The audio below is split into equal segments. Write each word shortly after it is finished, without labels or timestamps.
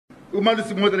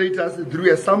Umalusi moderators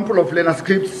drew a sample of learner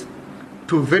scripts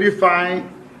to verify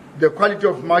the quality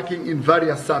of marking in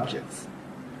various subjects.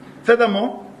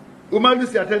 Furthermore,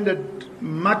 Umalusi attended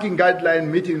marking guideline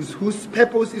meetings whose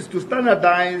purpose is to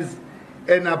standardize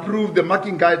and approve the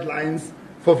marking guidelines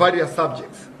for various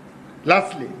subjects.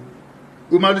 Lastly,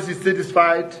 Umalusi is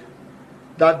satisfied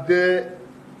that there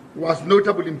was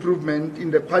notable improvement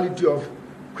in the quality of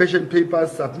question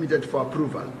papers submitted for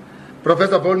approval.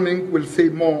 Professor Von Mink will say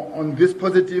more on this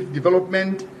positive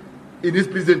development in his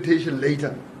presentation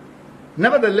later.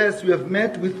 Nevertheless, we have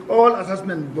met with all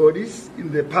assessment bodies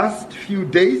in the past few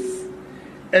days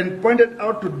and pointed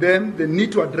out to them the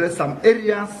need to address some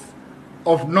areas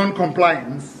of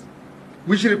non-compliance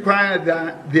which require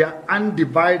their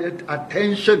undivided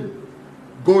attention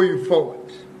going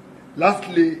forward.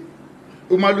 Lastly,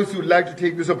 Umalusi would like to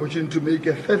take this opportunity to make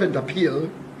a fervent appeal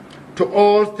to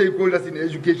all stakeholders in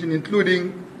education,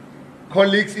 including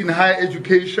colleagues in higher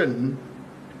education,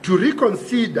 to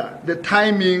reconsider the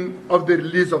timing of the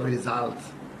release of results.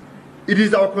 It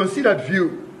is our considered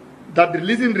view that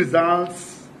releasing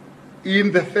results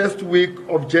in the first week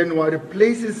of January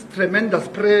places tremendous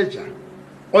pressure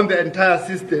on the entire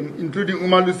system, including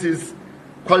Umalusi's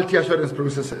quality assurance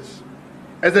processes.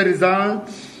 As a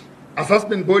result,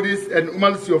 assessment bodies and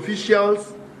Umalusi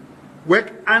officials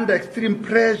work under extreme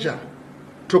pressure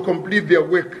to complete their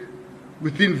work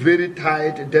within very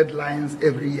tight deadlines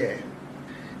every year.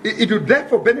 It would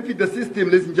therefore benefit the system,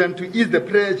 ladies and gentlemen, to ease the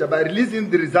pressure by releasing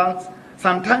the results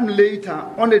sometime later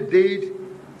on a date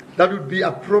that would be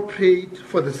appropriate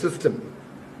for the system.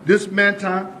 This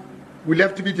matter will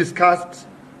have to be discussed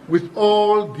with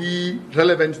all the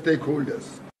relevant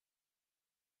stakeholders.